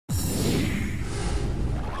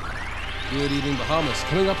Good evening, Bahamas.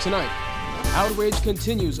 Coming up tonight, outrage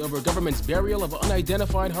continues over government's burial of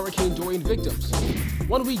unidentified Hurricane Dorian victims.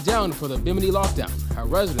 1 week down for the Bimini lockdown, how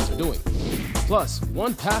residents are doing. Plus,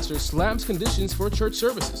 one pastor slams conditions for church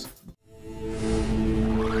services.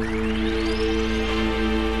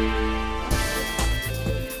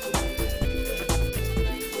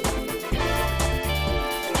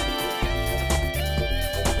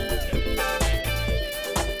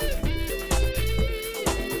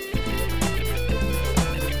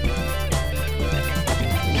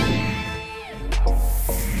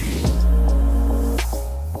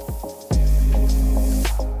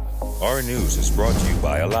 Our news is brought to you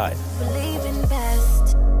by Alive.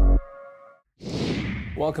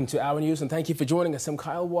 Welcome to Our News and thank you for joining us. I'm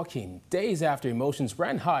Kyle Joaquin. Days after emotions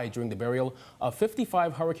ran high during the burial of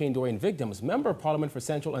 55 Hurricane Dorian victims, Member of Parliament for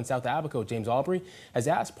Central and South Abaco, James Albury, has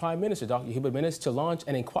asked Prime Minister Dr. Hubert Minnis to launch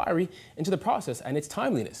an inquiry into the process and its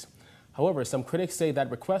timeliness. However, some critics say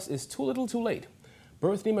that request is too little too late.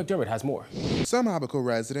 Berthany McDermott has more. Some Abaco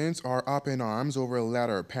residents are up in arms over a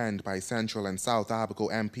letter penned by Central and South Abaco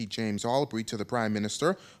MP James Albury to the Prime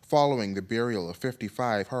Minister following the burial of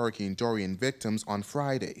 55 Hurricane Dorian victims on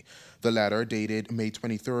Friday. The letter, dated May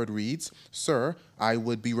 23rd, reads, "Sir, I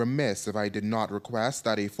would be remiss if I did not request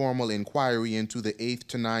that a formal inquiry into the 8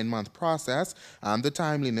 to 9 month process and the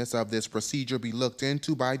timeliness of this procedure be looked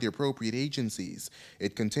into by the appropriate agencies."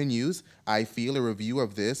 It continues, "I feel a review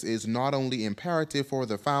of this is not only imperative for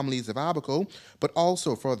the families of Abaco, but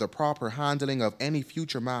also for the proper handling of any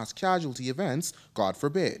future mass casualty events, God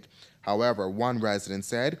forbid." However, one resident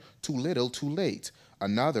said, "Too little, too late."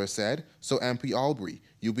 Another said, "So MP Albury,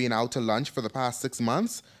 you've been out to lunch for the past 6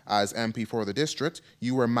 months? As MP for the district,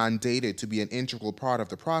 you were mandated to be an integral part of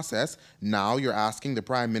the process. Now you're asking the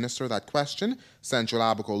Prime Minister that question?" Central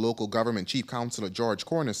Abaco Local Government Chief Councillor George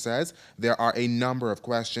Cornish says there are a number of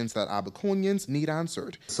questions that Abaconians need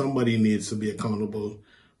answered. Somebody needs to be accountable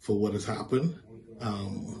for what has happened.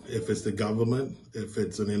 If it's the government, if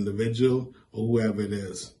it's an individual, or whoever it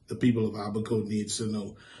is, the people of Abaco needs to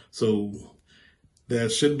know. So there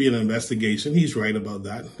should be an investigation. He's right about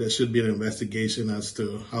that. There should be an investigation as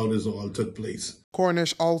to how this all took place.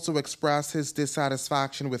 Cornish also expressed his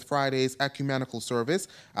dissatisfaction with Friday's ecumenical service,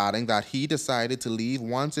 adding that he decided to leave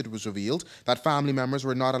once it was revealed that family members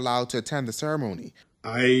were not allowed to attend the ceremony.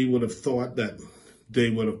 I would have thought that they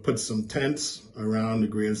would have put some tents around the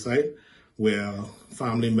gravesite where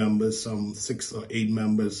family members, some 6 or 8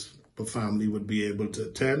 members per family, would be able to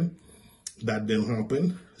attend. That didn't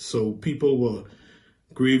happen. So people were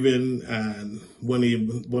grieving and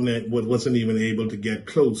wasn't even able to get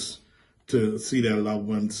close to see their loved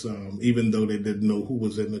ones, even though they didn't know who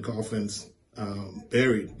was in the coffins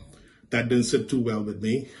buried. That didn't sit too well with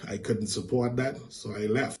me. I couldn't support that, so I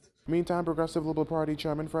left. Meantime, Progressive Liberal Party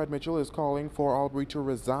Chairman Fred Mitchell is calling for Albury to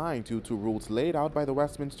resign due to rules laid out by the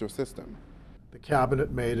Westminster system. The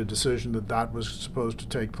cabinet made a decision that that was supposed to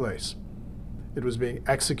take place. It was being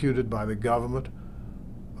executed by the government,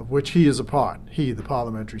 of which he is a part, he, the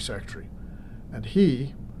parliamentary secretary. And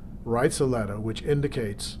he writes a letter which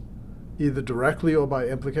indicates, either directly or by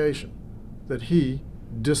implication, that he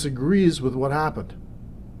disagrees with what happened.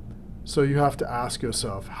 So you have to ask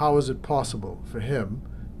yourself, how is it possible for him,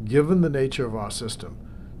 given the nature of our system,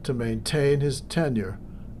 to maintain his tenure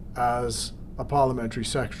as a parliamentary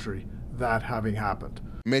secretary, that having happened?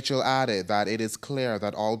 Mitchell added that it is clear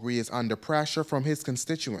that Albury is under pressure from his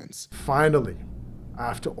constituents. Finally,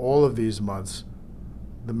 after all of these months,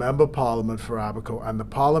 the Member of Parliament for Abaco and the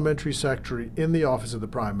Parliamentary Secretary in the Office of the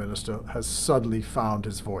Prime Minister has suddenly found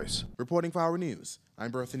his voice. Reporting for Our News,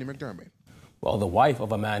 I'm Berthany McDermott. Well, the wife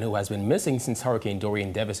of a man who has been missing since Hurricane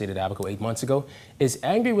Dorian devastated Abaco 8 months ago is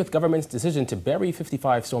angry with government's decision to bury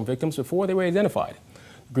 55 storm victims before they were identified.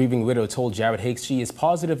 The grieving widow told Jared Hakes she is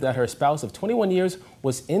positive that her spouse of 21 years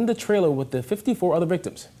was in the trailer with the 54 other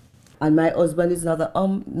victims. And my husband is not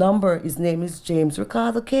a number. His name is James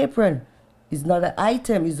Ricardo Capron. He's not an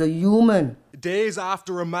item, he's a human. Days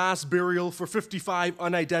after a mass burial for 55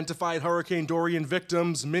 unidentified Hurricane Dorian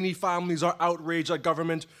victims, many families are outraged at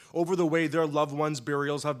government over the way their loved ones'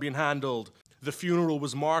 burials have been handled. The funeral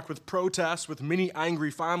was marked with protests, with many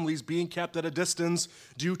angry families being kept at a distance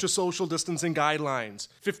due to social distancing guidelines.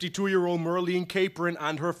 52-year-old Merlene Capron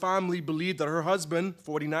and her family believe that her husband,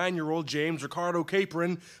 49-year-old James Ricardo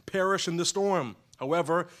Capron, perished in the storm.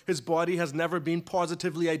 However, his body has never been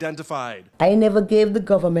positively identified. I never gave the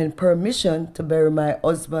government permission to bury my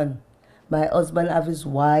husband. My husband have his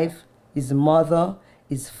wife, his mother,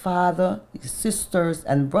 his father, his sisters,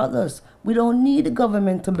 and brothers. We don't need the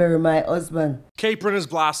government to bury my husband. Capron is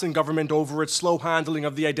blasting government over its slow handling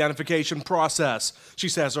of the identification process. She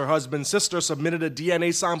says her husband's sister submitted a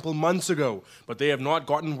DNA sample months ago, but they have not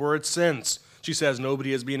gotten word since. She says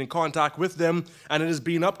nobody has been in contact with them, and it has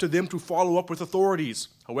been up to them to follow up with authorities.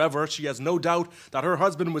 However, she has no doubt that her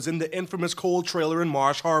husband was in the infamous coal trailer in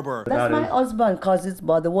Marsh Harbor. That's my husband, because his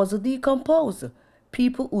body was decomposed.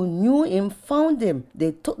 People who knew him found him.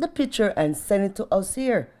 They took the picture and sent it to us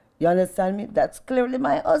here. You understand me? That's clearly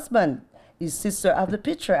my husband. His sister have the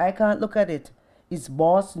picture. I can't look at it. His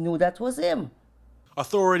boss knew that was him.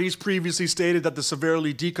 Authorities previously stated that the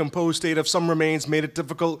severely decomposed state of some remains made it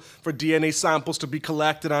difficult for DNA samples to be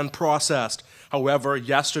collected and processed. However,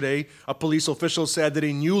 yesterday, a police official said that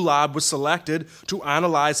a new lab was selected to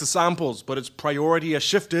analyze the samples, but its priority has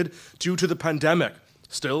shifted due to the pandemic.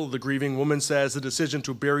 Still, the grieving woman says the decision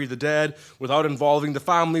to bury the dead without involving the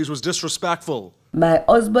families was disrespectful. My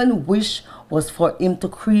husband's wish was for him to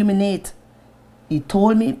cremate. He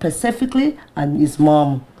told me specifically, and his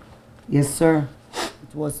mom. Yes, sir.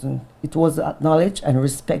 It was acknowledged and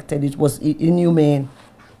respected. It was inhumane,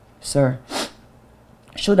 sir.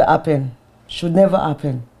 Should happen. Should never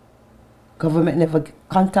happen. Government never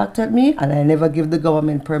contacted me, and I never give the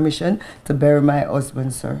government permission to bury my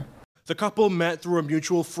husband, sir. The couple met through a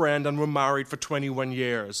mutual friend and were married for 21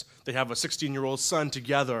 years. They have a 16-year-old son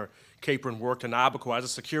together. Capron worked in Abaco as a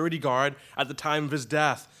security guard at the time of his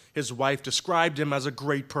death. His wife described him as a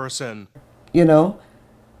great person. You know,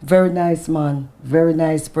 very nice man, very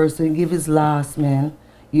nice person. Give his last, man.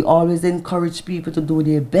 He always encouraged people to do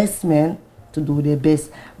their best, man, to do their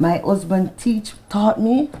best. My husband taught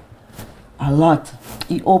me a lot.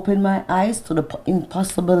 He opened my eyes to the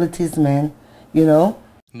impossibilities, man, you know.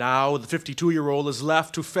 Now, the 52-year-old is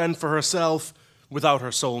left to fend for herself without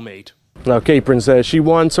her soulmate. Now, Capron says she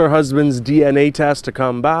wants her husband's DNA test to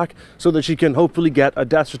come back so that she can hopefully get a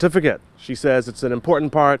death certificate. She says it's an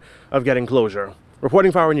important part of getting closure.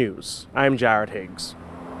 Reporting for Our News, I'm Jared Higgs.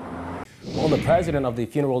 Well, the president of the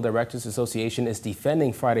Funeral Directors Association is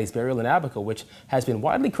defending Friday's burial in Abaco, which has been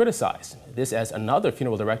widely criticized. This as another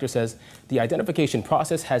funeral director says the identification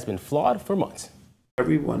process has been flawed for months.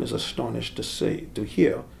 Everyone is astonished to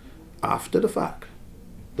hear after the fact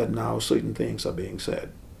that now certain things are being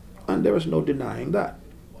said. And there is no denying that.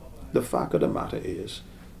 The fact of the matter is,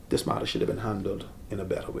 this matter should have been handled in a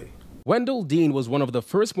better way. Wendell Dean was one of the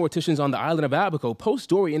first morticians on the island of Abaco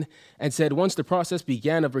post-Dorian and said once the process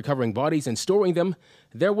began of recovering bodies and storing them,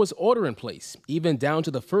 there was order in place, even down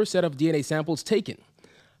to the first set of DNA samples taken.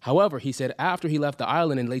 However, he said after he left the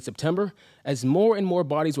island in late September, as more and more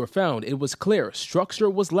bodies were found, it was clear structure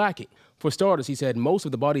was lacking. For starters, he said most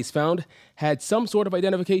of the bodies found had some sort of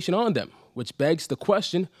identification on them, which begs the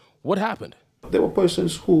question, what happened? There were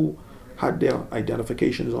persons who had their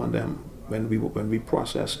identifications on them. When we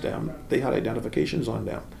processed them, they had identifications on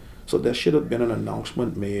them. So there should have been an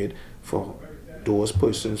announcement made for those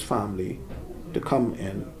persons' family to come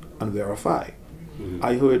in and verify.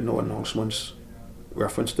 I heard no announcements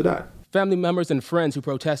reference to that. Family members and friends who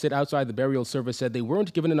protested outside the burial service said they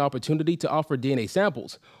weren't given an opportunity to offer DNA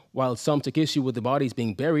samples, while some took issue with the bodies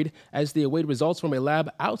being buried as they await results from a lab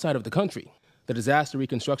outside of the country. The Disaster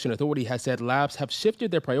Reconstruction Authority has said labs have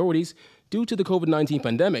shifted their priorities due to the COVID-19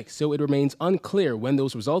 pandemic, so it remains unclear when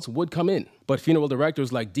those results would come in. But funeral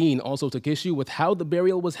directors like Dean also took issue with how the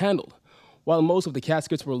burial was handled. While most of the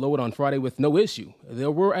caskets were lowered on Friday with no issue, there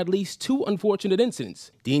were at least 2 unfortunate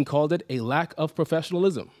incidents. Dean called it a lack of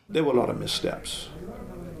professionalism. There were a lot of missteps.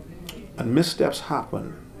 And missteps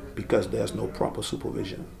happen because there's no proper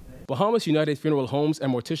supervision. Bahamas United Funeral Homes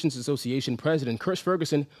and Morticians Association President Kirsch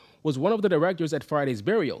Ferguson was one of the directors at Friday's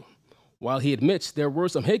burial. While he admits there were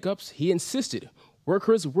some hiccups, he insisted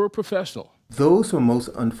workers were professional. Those were most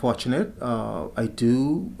unfortunate. I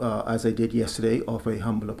do, as I did yesterday, offer a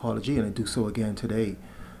humble apology, and I do so again today.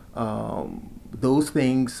 Those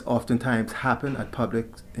things oftentimes happen at public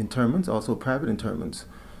interments, also private interments,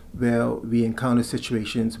 where we encounter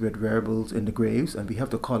situations with variables in the graves, and we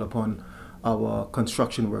have to call upon our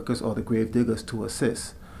construction workers or the grave diggers to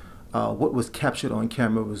assist. What was captured on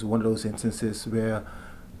camera was one of those instances where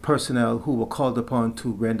personnel who were called upon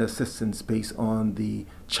to render assistance based on the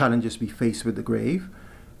challenges we face with the grave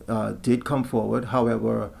did come forward.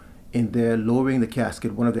 However, in their lowering the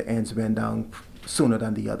casket, one of the ends went down sooner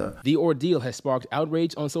than the other. The ordeal has sparked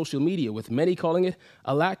outrage on social media, with many calling it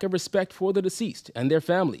a lack of respect for the deceased and their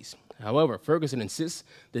families. However, Ferguson insists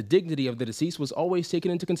the dignity of the deceased was always taken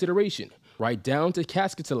into consideration, right down to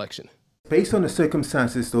casket selection. Based on the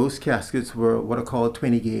circumstances, those caskets were what are called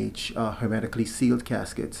 20-gauge hermetically sealed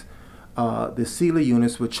caskets. The sealer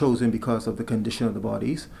units were chosen because of the condition of the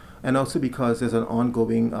bodies, and also because there's an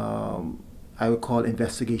ongoing, I would call,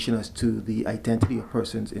 investigation as to the identity of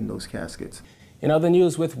persons in those caskets. In other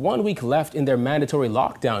news, with 1 week left in their mandatory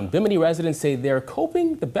lockdown, Bimini residents say they're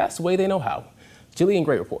coping the best way they know how. Jillian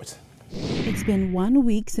Gray reports. It's been 1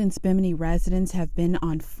 week since Bimini residents have been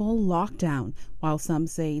on full lockdown. While some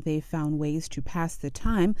say they've found ways to pass the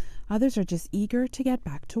time, others are just eager to get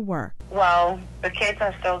back to work. Well, the kids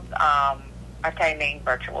are still attending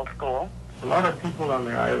virtual school. A lot of people on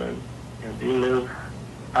the island, they live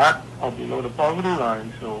at or below the poverty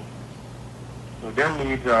line, so their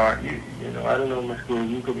needs are, I don't know, Ms. Gray,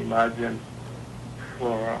 you could imagine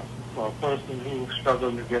for a person who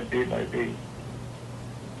struggles to get day by day,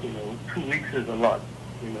 2 weeks is a lot,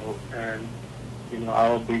 and,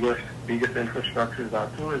 our biggest infrastructures are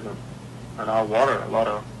tourism and our water. A lot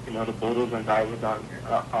of, the boaters and divers aren't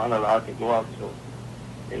allowed to go out, so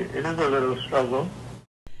it is a little struggle.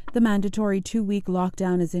 The mandatory 2-week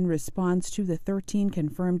lockdown is in response to the 13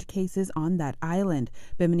 confirmed cases on that island.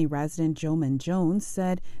 Bimini resident Joman Jones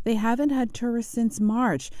said they haven't had tourists since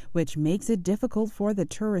March, which makes it difficult for the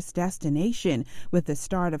tourist destination. With the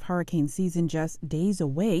start of hurricane season just days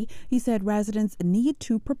away, he said residents need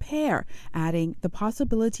to prepare, adding the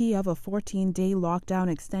possibility of a 14-day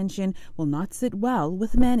lockdown extension will not sit well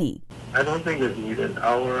with many. I don't think it's needed.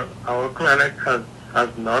 Our clinic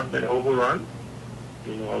has not been overrun.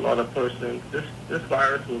 A lot of persons, this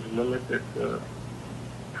virus was limited to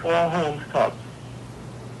 4 homes tops,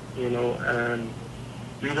 and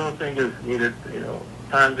we don't think it's needed,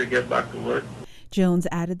 time to get back to work. Jones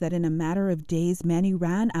added that in a matter of days, many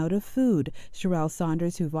ran out of food. Sherelle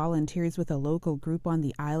Saunders, who volunteers with a local group on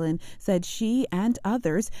the island, said she and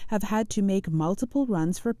others have had to make multiple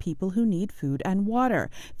runs for people who need food and water.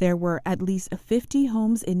 There were at least 50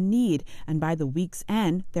 homes in need, and by the week's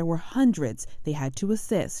end, there were hundreds they had to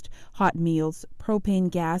assist. Hot meals,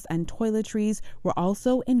 propane gas, and toiletries were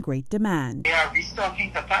also in great demand. We are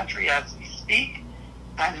restocking the pantry as we speak,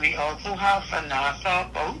 and we also have a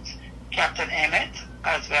NASA boat, Captain Emmett,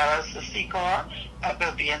 as well as the Sea Corps,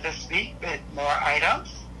 will be in this week with more items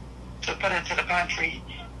to put into the pantry.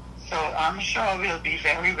 So I'm sure we'll be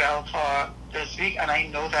very well for this week, and I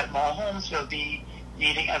know that more homes will be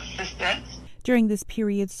needing assistance. During this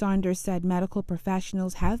period, Saunders said medical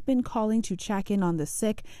professionals have been calling to check in on the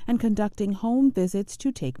sick and conducting home visits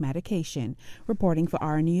to take medication. Reporting for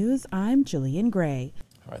our News, I'm Jillian Gray.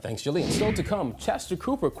 All right, thanks, Jillian. Still to come, Chester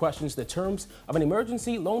Cooper questions the terms of an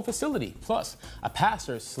emergency loan facility. Plus, a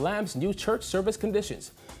pastor slams new church service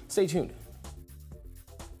conditions. Stay tuned.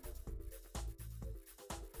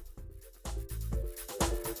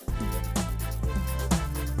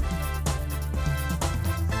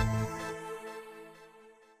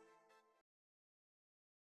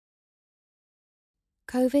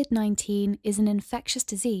 COVID-19 is an infectious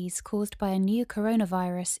disease caused by a new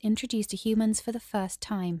coronavirus introduced to humans for the first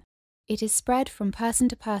time. It is spread from person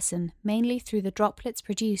to person, mainly through the droplets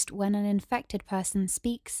produced when an infected person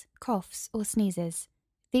speaks, coughs, or sneezes.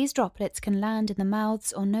 These droplets can land in the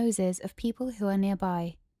mouths or noses of people who are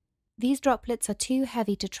nearby. These droplets are too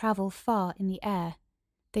heavy to travel far in the air.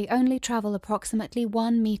 They only travel approximately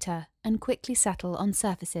 1 meter and quickly settle on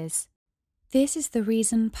surfaces. This is the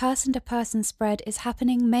reason person-to-person spread is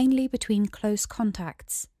happening mainly between close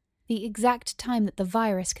contacts. The exact time that the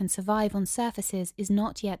virus can survive on surfaces is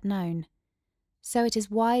not yet known. So it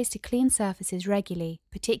is wise to clean surfaces regularly,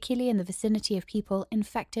 particularly in the vicinity of people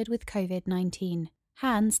infected with COVID-19.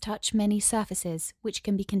 Hands touch many surfaces, which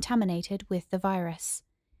can be contaminated with the virus.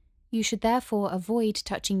 You should therefore avoid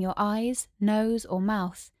touching your eyes, nose, or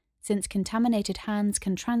mouth, since contaminated hands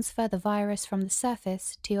can transfer the virus from the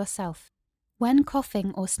surface to yourself. When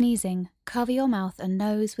coughing or sneezing, cover your mouth and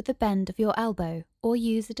nose with the bend of your elbow or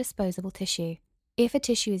use a disposable tissue. If a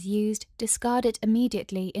tissue is used, discard it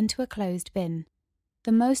immediately into a closed bin.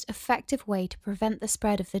 The most effective way to prevent the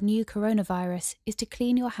spread of the new coronavirus is to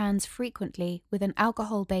clean your hands frequently with an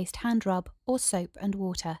alcohol-based hand rub or soap and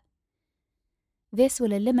water. This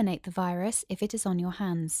will eliminate the virus if it is on your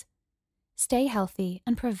hands. Stay healthy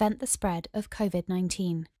and prevent the spread of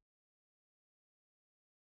COVID-19.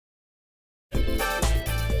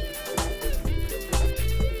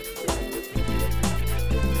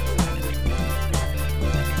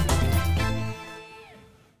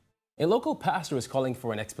 A local pastor is calling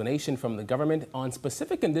for an explanation from the government on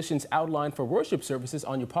specific conditions outlined for worship services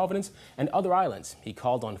on New Providence and other islands. He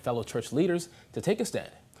called on fellow church leaders to take a stand.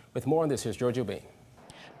 With more on this, here's Giorgio Bain.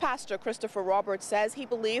 Pastor Christopher Roberts says he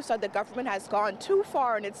believes that the government has gone too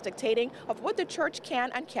far in its dictating of what the church can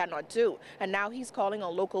and cannot do. And now he's calling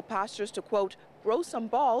on local pastors to, quote, grow some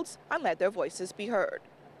balls, and let their voices be heard.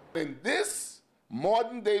 In this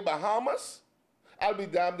modern day Bahamas, I'll be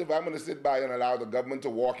damned if I'm going to sit by and allow the government to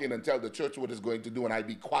walk in and tell the church what it's going to do and I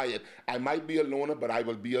be quiet. I might be a loner, but I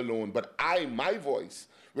will be alone. But my voice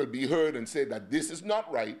will be heard and say that this is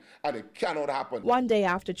not right and it cannot happen. One day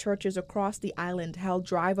after churches across the island held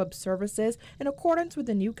drive-up services in accordance with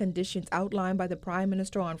the new conditions outlined by the Prime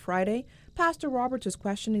Minister on Friday, Pastor Roberts is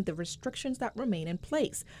questioning the restrictions that remain in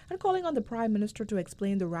place and calling on the Prime Minister to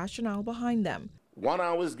explain the rationale behind them. 1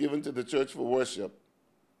 hour is given to the church for worship,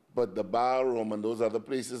 but the bar room and those other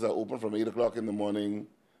places are open from 8 o'clock in the morning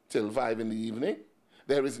till 5 in the evening.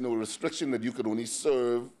 There is no restriction that you could only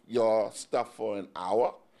serve your stuff for an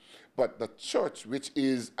hour. But the church, which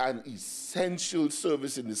is an essential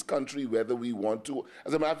service in this country, whether we want to,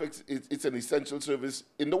 as a matter of fact, it's an essential service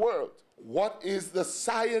in the world. What is the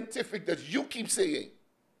scientific that you keep saying?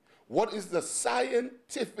 What is the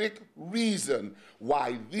scientific reason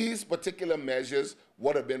why these particular measures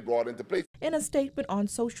would have been brought into place? In a statement on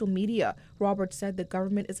social media, Roberts said the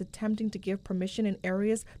government is attempting to give permission in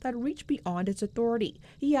areas that reach beyond its authority.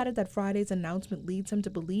 He added that Friday's announcement leads him to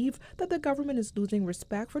believe that the government is losing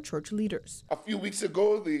respect for church leaders. A few weeks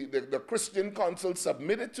ago, the Christian Council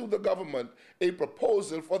submitted to the government a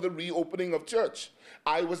proposal for the reopening of church.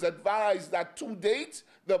 I was advised that to date,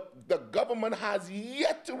 the government has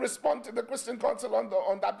yet to respond to the Christian Council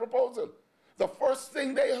on that proposal. The first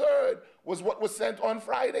thing they heard was what was sent on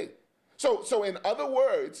Friday. So in other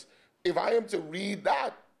words, if I am to read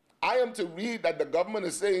that, I am to read that the government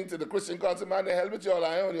is saying to the Christian Council, man, the hell with y'all,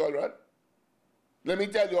 I on y'all run. Let me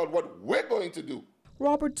tell you all what we're going to do.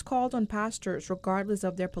 Roberts called on pastors, regardless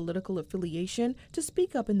of their political affiliation, to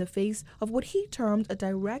speak up in the face of what he termed a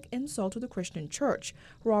direct insult to the Christian church.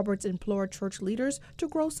 Roberts implored church leaders to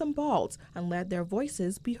grow some balls and let their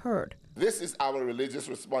voices be heard. This is our religious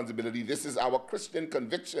responsibility. This is our Christian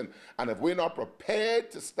conviction. And if we're not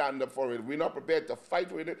prepared to stand up for it, if we're not prepared to fight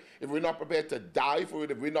for it, if we're not prepared to die for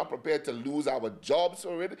it, if we're not prepared to lose our jobs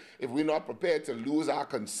for it, if we're not prepared to lose our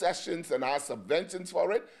concessions and our subventions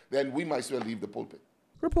for it, then we might as well leave the pulpit.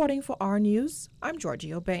 Reporting for our News, I'm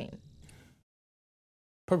Georgie O'Bain.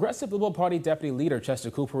 Progressive Liberal Party Deputy Leader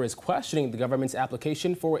Chester Cooper is questioning the government's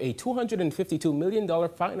application for a $252 million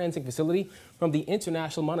financing facility from the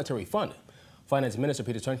International Monetary Fund. Finance Minister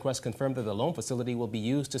Peter Turnquest confirmed that the loan facility will be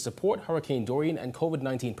used to support Hurricane Dorian and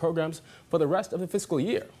COVID-19 programs for the rest of the fiscal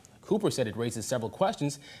year. Cooper said it raises several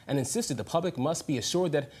questions and insisted the public must be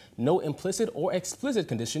assured that no implicit or explicit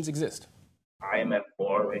conditions exist. IMF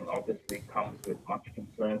borrowing obviously comes with much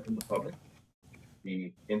concern from the public.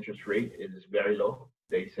 The interest rate is very low.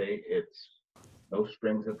 They say it's no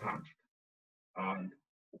strings attached. And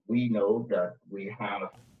we know that we have a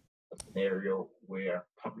scenario where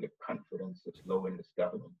public confidence is low in this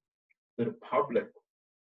government. So the public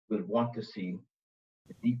will want to see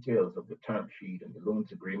the details of the term sheet and the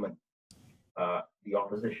loans agreement. The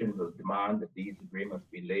opposition will demand that these agreements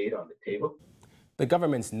be laid on the table. The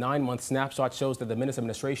government's 9-month snapshot shows that the Minister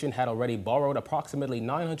administration had already borrowed approximately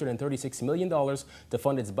 $936 million to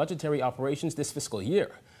fund its budgetary operations this fiscal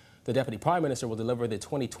year. The Deputy Prime Minister will deliver the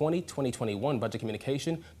 2020-2021 budget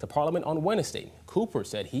communication to Parliament on Wednesday. Cooper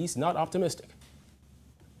said he's not optimistic.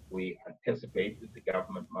 We anticipate that the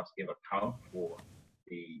government must give account for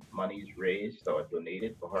the monies raised or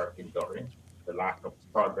donated for Hurricane Dorian, the lack of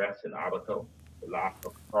progress in Abaco, the lack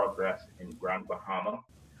of progress in Grand Bahama,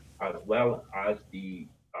 as well as the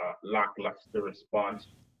lackluster response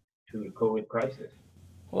to the COVID crisis.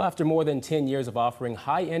 Well, after more than 10 years of offering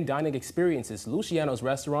high-end dining experiences, Luciano's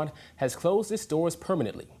restaurant has closed its doors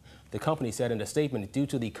permanently. The company said in a statement, due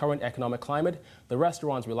to the current economic climate, the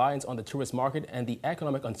restaurant's reliance on the tourist market, and the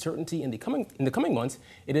economic uncertainty in the coming months,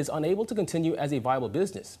 it is unable to continue as a viable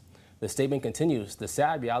business. The statement continues, the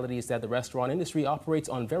sad reality is that the restaurant industry operates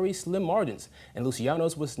on very slim margins, and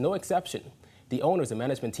Luciano's was no exception. The owners and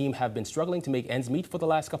management team have been struggling to make ends meet for the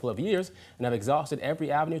last couple of years and have exhausted every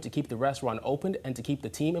avenue to keep the restaurant open and to keep the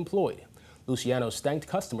team employed. Luciano's thanked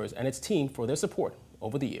customers and its team for their support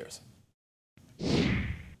over the years.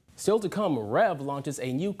 Still to come, Rev launches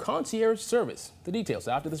a new concierge service. The details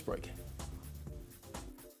after this break.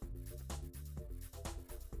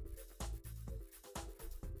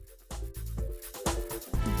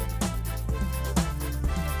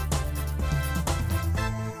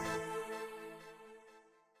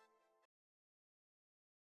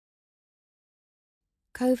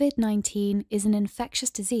 COVID-19 is an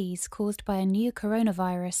infectious disease caused by a new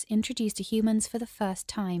coronavirus introduced to humans for the first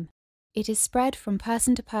time. It is spread from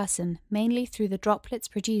person to person, mainly through the droplets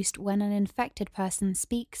produced when an infected person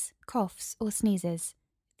speaks, coughs, or sneezes.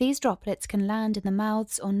 These droplets can land in the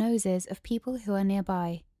mouths or noses of people who are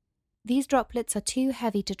nearby. These droplets are too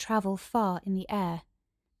heavy to travel far in the air.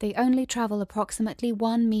 They only travel approximately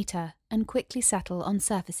 1 meter and quickly settle on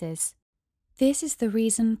surfaces. This is the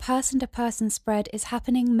reason person-to-person spread is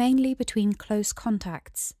happening mainly between close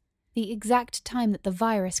contacts. The exact time that the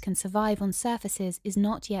virus can survive on surfaces is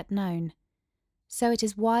not yet known. So it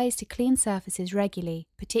is wise to clean surfaces regularly,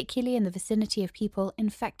 particularly in the vicinity of people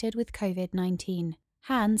infected with COVID-19.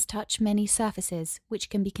 Hands touch many surfaces, which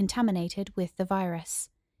can be contaminated with the virus.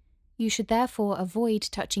 You should therefore avoid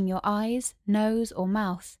touching your eyes, nose, or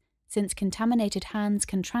mouth, since contaminated hands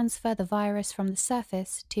can transfer the virus from the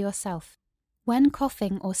surface to yourself. When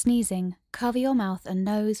coughing or sneezing, cover your mouth and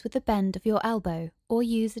nose with the bend of your elbow or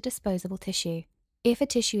use a disposable tissue. If a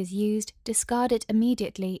tissue is used, discard it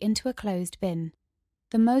immediately into a closed bin.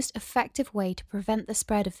 The most effective way to prevent the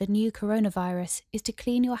spread of the new coronavirus is to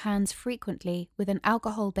clean your hands frequently with an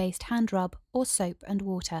alcohol-based hand rub or soap and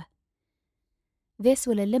water. This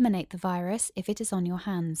will eliminate the virus if it is on your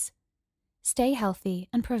hands. Stay healthy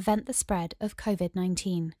and prevent the spread of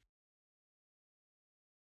COVID-19.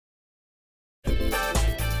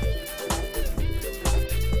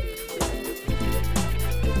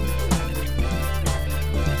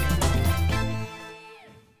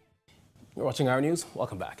 You're watching Our News.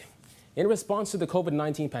 Welcome back. In response to the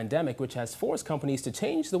COVID-19 pandemic, which has forced companies to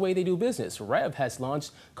change the way they do business, REV has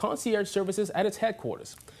launched concierge services at its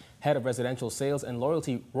headquarters. Head of Residential Sales and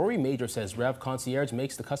Loyalty, Rory Major, says REV Concierge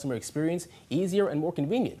makes the customer experience easier and more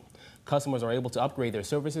convenient. Customers are able to upgrade their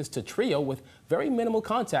services to Trio with very minimal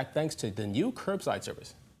contact thanks to the new curbside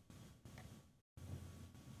service.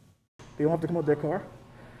 They don't have to come out their car.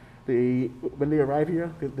 When they arrive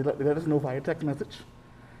here, they let us know via text message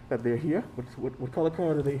that they're here, what color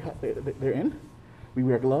car they're in. We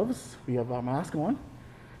wear gloves, we have our mask on.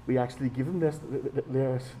 We actually give them their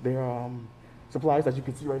supplies, as you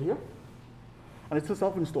can see right here. And it's a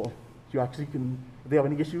self-install. You actually can, if they have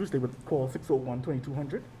any issues, they would call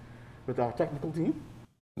 601-2200 with our technical team.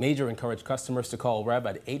 Major encouraged customers to call REV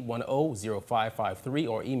at 810-0553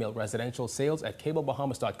 or email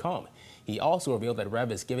residentialsales@cablebahamas.com. He also revealed that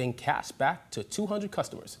REV is giving cash back to 200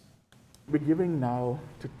 customers. We're giving now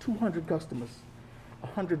to 200 customers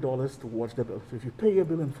 $100 towards their bill. So if you pay your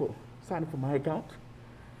bill in full, sign up for my account,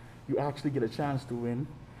 you actually get a chance to win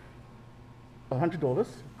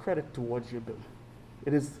 $100 credit towards your bill.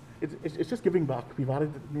 It's just giving back. We've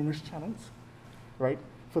added numerous channels, right?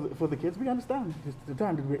 For the kids, we understand the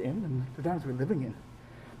time that we're in and the times we're living in.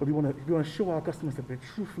 But we want to show our customers that we're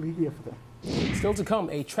truthfully here for them. Still to come,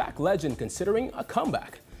 a track legend considering a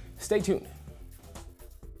comeback. Stay tuned.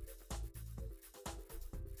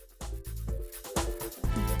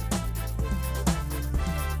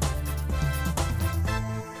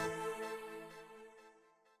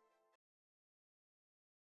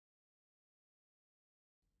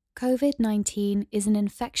 COVID-19 is an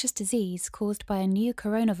infectious disease caused by a new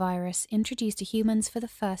coronavirus introduced to humans for the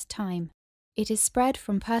first time. It is spread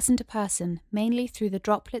from person to person, mainly through the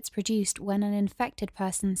droplets produced when an infected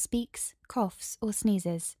person speaks, coughs, or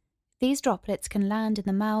sneezes. These droplets can land in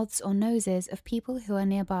the mouths or noses of people who are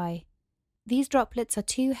nearby. These droplets are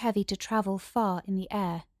too heavy to travel far in the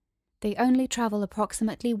air. They only travel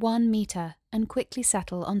approximately 1 meter and quickly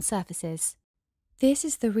settle on surfaces. This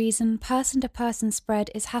is the reason person-to-person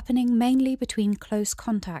spread is happening mainly between close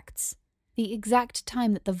contacts. The exact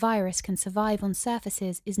time that the virus can survive on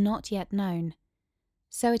surfaces is not yet known.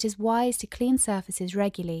 So it is wise to clean surfaces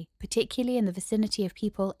regularly, particularly in the vicinity of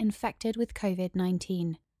people infected with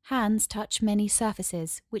COVID-19. Hands touch many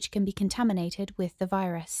surfaces, which can be contaminated with the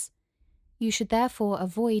virus. You should therefore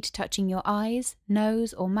avoid touching your eyes,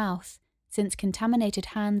 nose, or mouth, since contaminated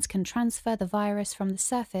hands can transfer the virus from the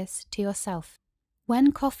surface to yourself.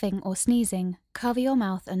 When coughing or sneezing, cover your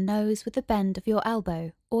mouth and nose with the bend of your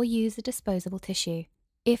elbow or use a disposable tissue.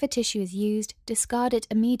 If a tissue is used, discard it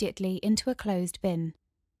immediately into a closed bin.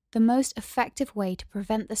 The most effective way to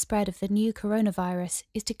prevent the spread of the new coronavirus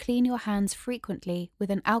is to clean your hands frequently with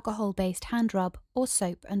an alcohol-based hand rub or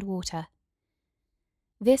soap and water.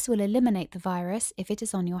 This will eliminate the virus if it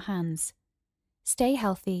is on your hands. Stay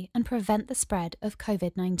healthy and prevent the spread of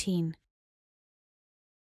COVID-19.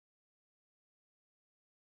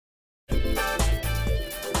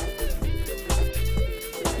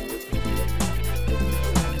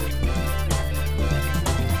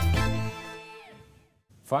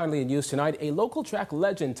 Finally in news tonight, a local track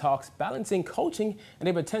legend talks balancing coaching and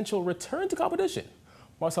a potential return to competition.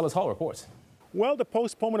 Marcellus Hall reports. Well, the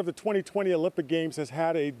postponement of the 2020 Olympic Games has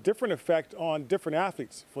had a different effect on different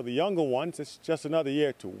athletes. For the younger ones, it's just another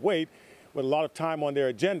year to wait, with a lot of time on their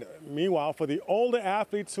agenda. Meanwhile, for the older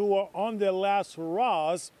athletes who are on their last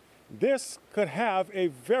hurrahs, this could have a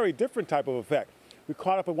very different type of effect. We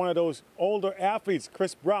caught up with one of those older athletes,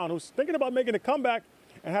 Chris Brown, who's thinking about making a comeback,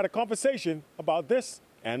 and had a conversation about this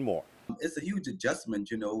and more. It's a huge adjustment,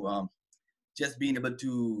 just being able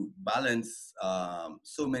to balance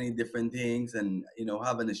so many different things and,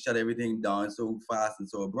 having to shut everything down so fast and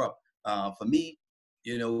so abrupt. For me,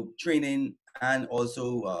 training and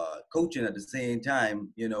also coaching at the same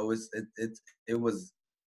time, it was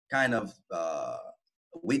kind of a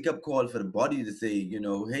wake-up call for the body to say,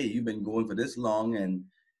 hey, you've been going for this long, and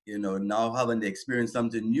now having to experience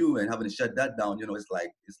something new and having to shut that down, it's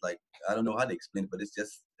like I don't know how to explain it, but it's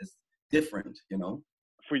different,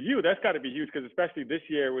 For you, that's got to be huge, because especially this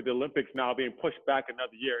year with the Olympics now being pushed back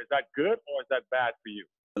another year, is that good or is that bad for you?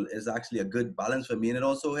 It's actually a good balance for me, and it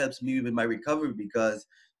also helps me with my recovery, because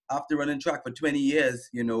after running track for 20 years,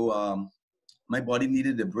 my body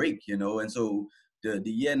needed a break, and so the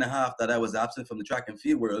year and a half that I was absent from the track and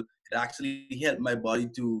field world, it actually helped my body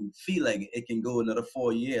to feel like it can go another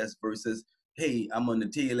 4 years versus, hey, I'm on the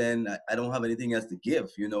tail end, I don't have anything else to give,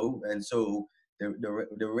 and so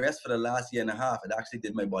the rest for the last year and a half, it actually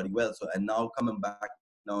did my body well. So, and now coming back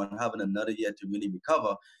now and having another year to really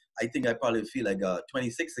recover, I think I probably feel like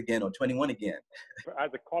 26 again or 21 again. As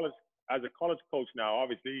a college coach now,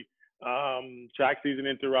 obviously, track season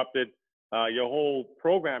interrupted, your whole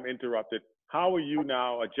program interrupted. How are you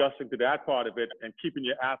now adjusting to that part of it and keeping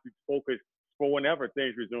your athletes focused for whenever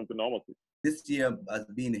things resume to normalcy? This year, as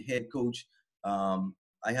being a head coach,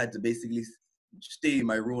 I had to basically stay in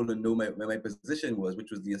my role and know where my position was, which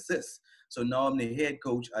was the assist. So now I'm the head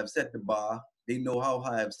coach. I've set the bar. They know how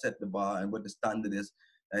high I've set the bar and what the standard is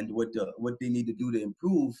and what they need to do to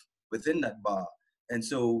improve within that bar. And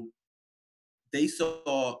so they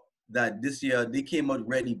saw that this year they came out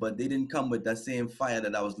ready, but they didn't come with that same fire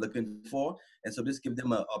that I was looking for. And so this gives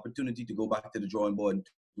them an opportunity to go back to the drawing board and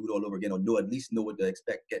do it all over again, or at least know what to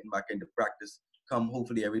expect getting back into practice. Come,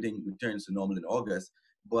 hopefully everything returns to normal in August.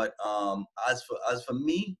 But as for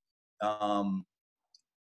me, I'm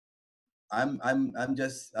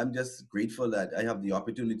just grateful that I have the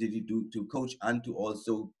opportunity to coach and to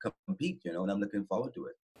also compete, and I'm looking forward to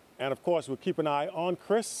it. And of course, we'll keep an eye on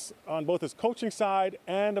Chris on both his coaching side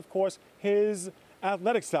and of course his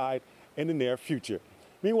athletic side in the near future.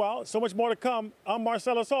 Meanwhile, so much more to come. I'm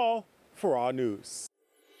Marcellus Hall for our news.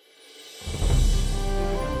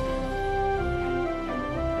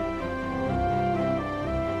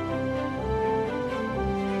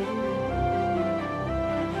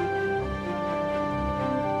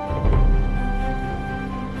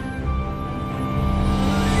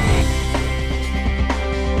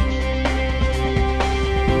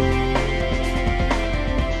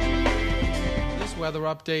 Weather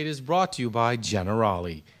update is brought to you by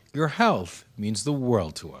Generali. Your health means the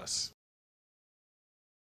world to us.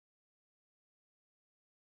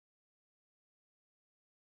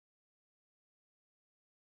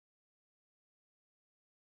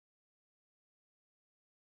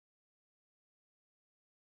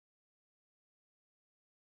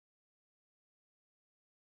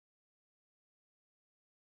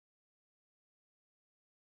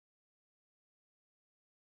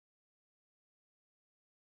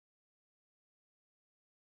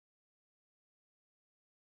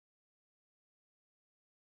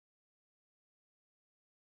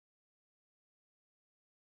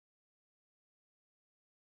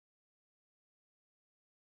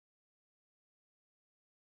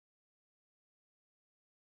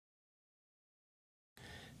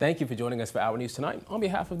 Thank you for joining us for Our News tonight. On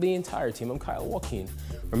behalf of the entire team, I'm Kyle Joaquin.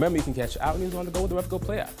 Remember, you can catch Our News on the go with the RefGo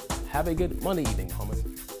Play app. Have a good Monday evening, Thomas.